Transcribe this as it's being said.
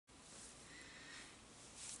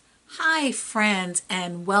Hi, friends,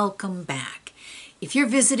 and welcome back. If you're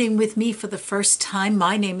visiting with me for the first time,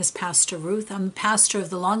 my name is Pastor Ruth. I'm the pastor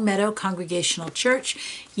of the Longmeadow Congregational Church,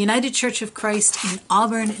 United Church of Christ in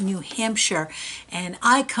Auburn, New Hampshire, and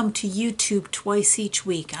I come to YouTube twice each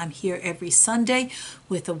week. I'm here every Sunday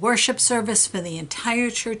with a worship service for the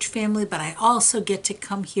entire church family, but I also get to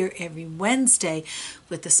come here every Wednesday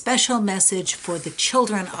with a special message for the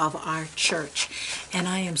children of our church. And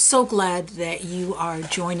I am so glad that you are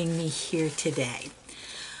joining me here today.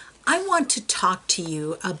 I want to talk to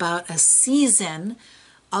you about a season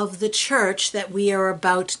of the church that we are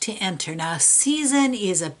about to enter. Now, a season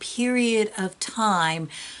is a period of time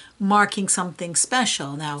marking something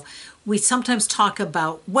special. Now, we sometimes talk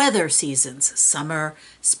about weather seasons, summer,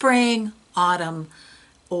 spring, autumn,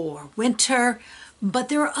 or winter, but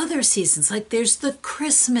there are other seasons, like there's the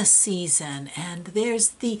Christmas season, and there's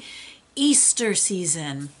the Easter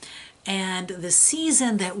season. And the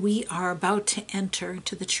season that we are about to enter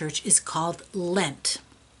into the church is called Lent.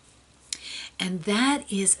 And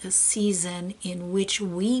that is a season in which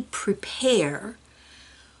we prepare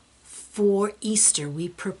for Easter. We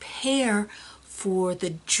prepare for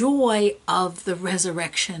the joy of the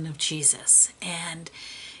resurrection of Jesus. And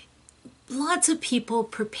lots of people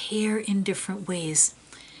prepare in different ways.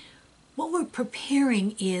 What we're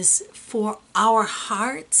preparing is for our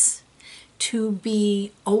hearts to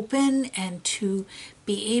be open and to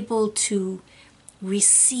be able to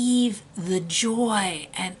receive the joy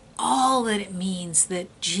and all that it means that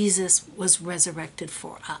Jesus was resurrected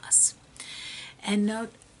for us. And now,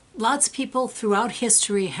 lots of people throughout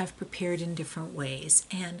history have prepared in different ways.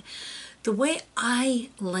 And the way I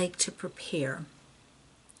like to prepare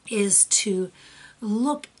is to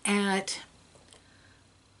look at,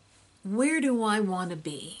 where do I want to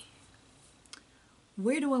be?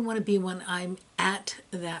 Where do I want to be when I'm at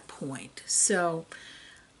that point? So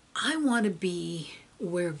I want to be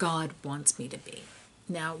where God wants me to be.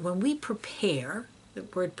 Now, when we prepare, the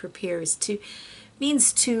word prepare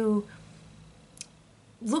means to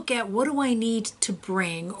look at, what do I need to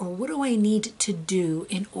bring, or what do I need to do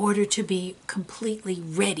in order to be completely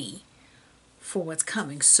ready for what's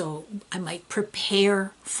coming. So I might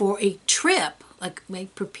prepare for a trip, like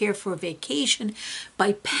might prepare for a vacation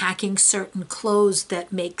by packing certain clothes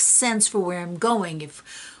that make sense for where I'm going.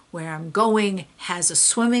 If where I'm going has a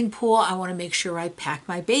swimming pool, I want to make sure I pack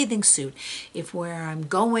my bathing suit. If where I'm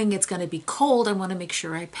going it's going to be cold, I want to make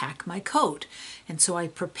sure I pack my coat. And so I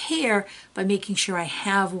prepare by making sure I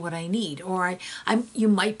have what I need. Or you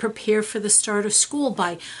might prepare for the start of school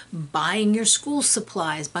by buying your school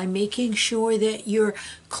supplies, by making sure that your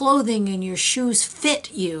clothing and your shoes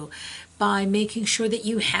fit you, by making sure that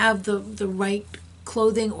you have the right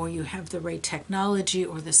clothing, or you have the right technology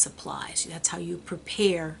or the supplies. That's how you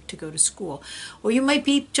prepare to go to school. Or you might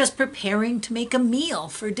be just preparing to make a meal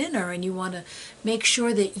for dinner, and you want to make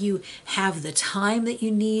sure that you have the time that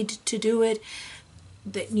you need to do it,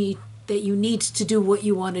 that you need to do what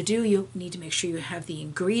you want to do. You need to make sure you have the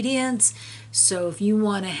ingredients. So if you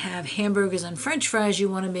want to have hamburgers and French fries, you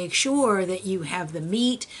want to make sure that you have the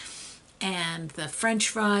meat and the French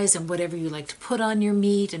fries and whatever you like to put on your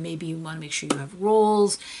meat. And maybe you want to make sure you have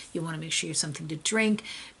rolls. You want to make sure you have something to drink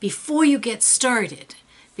before you get started.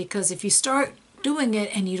 Because if you start doing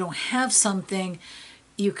it and you don't have something,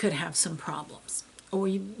 you could have some problems. Or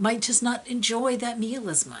you might just not enjoy that meal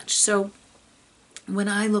as much. So when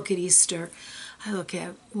I look at Easter, I look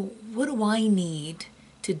at, well, what do I need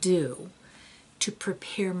to do to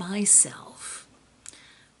prepare myself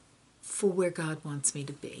for where God wants me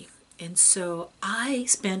to be? And so I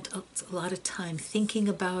spent a lot of time thinking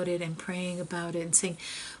about it and praying about it and saying,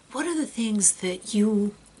 what are the things that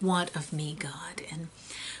you want of me, God? And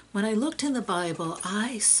when I looked in the Bible,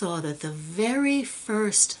 I saw that the very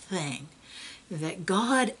first thing that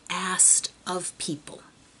God asked of people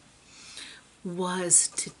was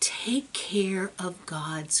to take care of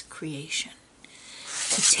God's creation,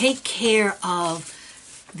 to take care of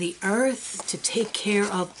the earth, to take care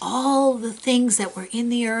of all the things that were in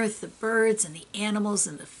the earth, the birds and the animals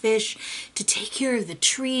and the fish, to take care of the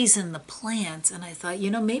trees and the plants. And I thought,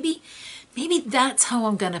 maybe that's how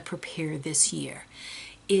I'm going to prepare this year,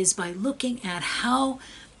 is by looking at, how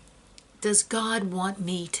does God want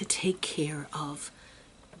me to take care of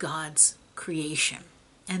God's creation?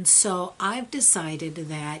 And so I've decided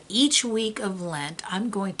that each week of Lent, I'm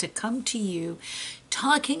going to come to you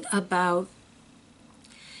talking about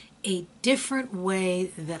a different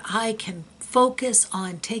way that I can focus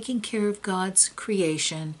on taking care of God's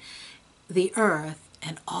creation, the earth,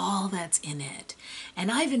 and all that's in it.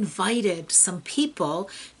 And I've invited some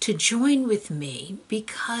people to join with me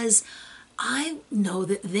because I know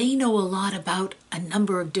that they know a lot about a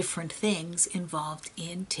number of different things involved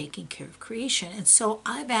in taking care of creation. And so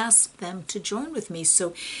I've asked them to join with me.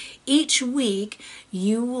 So each week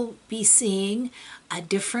you will be seeing a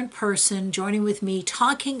different person joining with me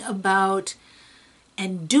talking about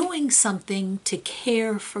and doing something to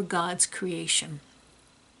care for God's creation.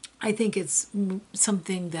 I think it's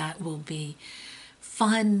something that will be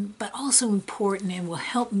fun, but also important and will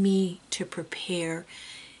help me to prepare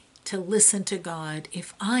to listen to God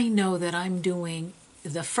if I know that I'm doing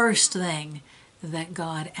the first thing that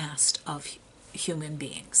God asked of human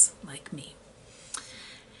beings like me.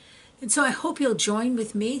 And so I hope you'll join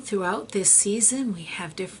with me throughout this season. We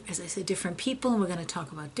have, as I said, different people, and we're going to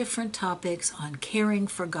talk about different topics on caring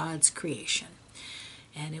for God's creation.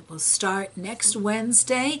 And it will start next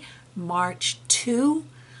Wednesday, March 2.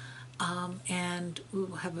 And we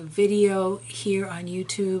will have a video here on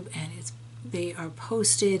YouTube, and they are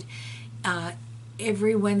posted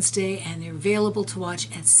every Wednesday, and they're available to watch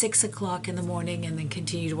at 6 o'clock in the morning, and then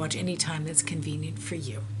continue to watch any time that's convenient for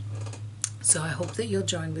you. So I hope that you'll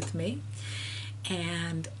join with me,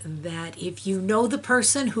 and that if you know the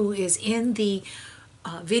person who is in the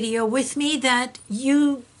video with me, that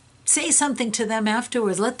you say something to them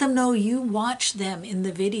afterwards. Let them know you watched them in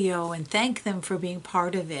the video, and thank them for being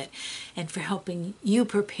part of it and for helping you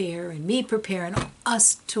prepare and me prepare and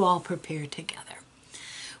us to all prepare together.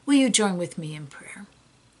 Will you join with me in prayer?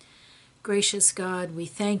 Gracious God, we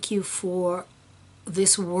thank you for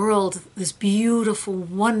this world, this beautiful,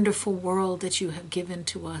 wonderful world that you have given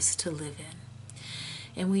to us to live in.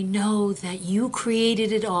 And we know that you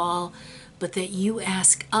created it all, but that you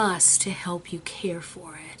ask us to help you care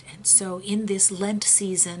for it. And so in this Lent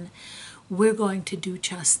season, we're going to do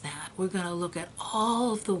just that. We're going to look at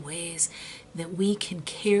all of the ways that we can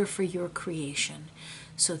care for your creation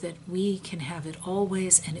so that we can have it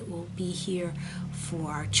always, and it will be here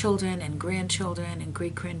for our children and grandchildren and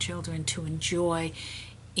great-grandchildren to enjoy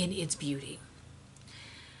in its beauty.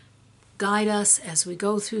 Guide us as we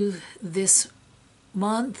go through this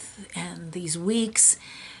month and these weeks,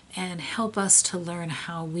 and help us to learn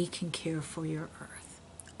how we can care for your earth.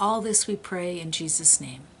 All this we pray in Jesus'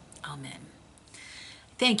 name. Amen.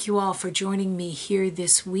 Thank you all for joining me here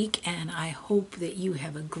this week, and I hope that you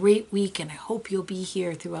have a great week, and I hope you'll be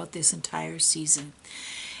here throughout this entire season.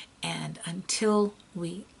 And until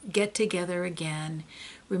we get together again,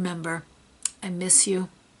 remember, I miss you,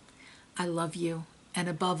 I love you, and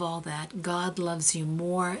above all that, God loves you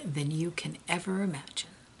more than you can ever imagine.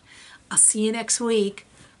 I'll see you next week.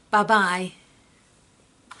 Bye-bye.